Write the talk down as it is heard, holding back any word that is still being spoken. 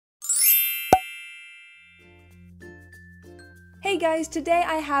Hey guys, today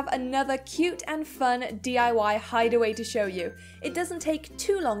I have another cute and fun DIY hideaway to show you. It doesn't take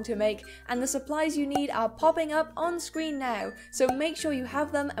too long to make and the supplies you need are popping up on screen now, so make sure you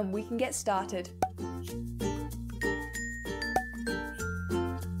have them and we can get started.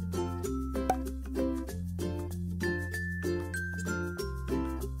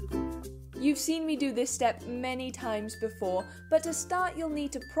 You've seen me do this step many times before, but to start you'll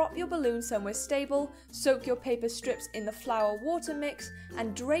need to prop your balloon somewhere stable, soak your paper strips in the flour water mix,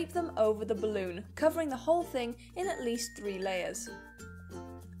 and drape them over the balloon, covering the whole thing in at least 3 layers.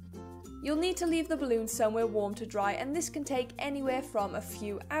 You'll need to leave the balloon somewhere warm to dry, and this can take anywhere from a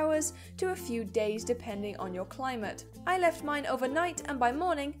few hours to a few days depending on your climate. I left mine overnight and by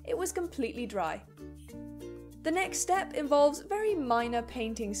morning it was completely dry. The next step involves very minor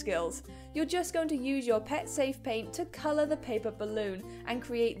painting skills. You're just going to use your pet safe paint to colour the paper balloon and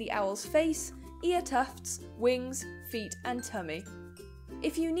create the owl's face, ear tufts, wings, feet and tummy.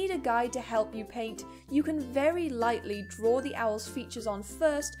 If you need a guide to help you paint, you can very lightly draw the owl's features on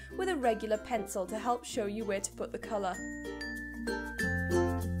first with a regular pencil to help show you where to put the colour.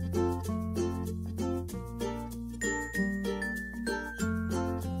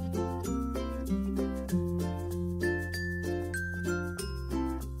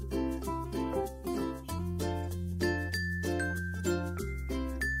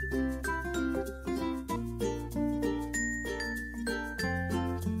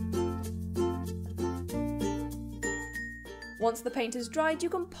 Once the paint is dried,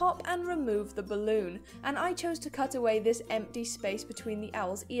 you can pop and remove the balloon, and I chose to cut away this empty space between the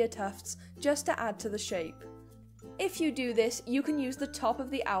owl's ear tufts just to add to the shape. If you do this, you can use the top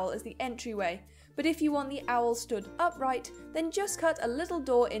of the owl as the entryway, but if you want the owl stood upright, then just cut a little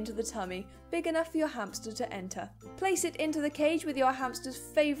door into the tummy, big enough for your hamster to enter. Place it into the cage with your hamster's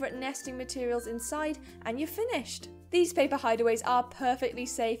favourite nesting materials inside, and you're finished! These paper hideaways are perfectly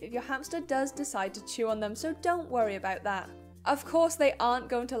safe if your hamster does decide to chew on them, so don't worry about that. Of course they aren't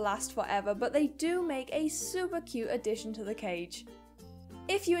going to last forever, but they do make a super cute addition to the cage.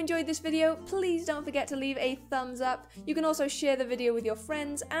 If you enjoyed this video, please don't forget to leave a thumbs up. You can also share the video with your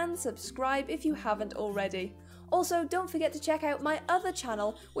friends and subscribe if you haven't already. Also, don't forget to check out my other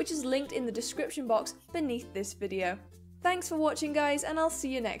channel, which is linked in the description box beneath this video. Thanks for watching guys, and I'll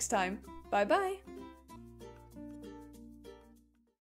see you next time. Bye bye!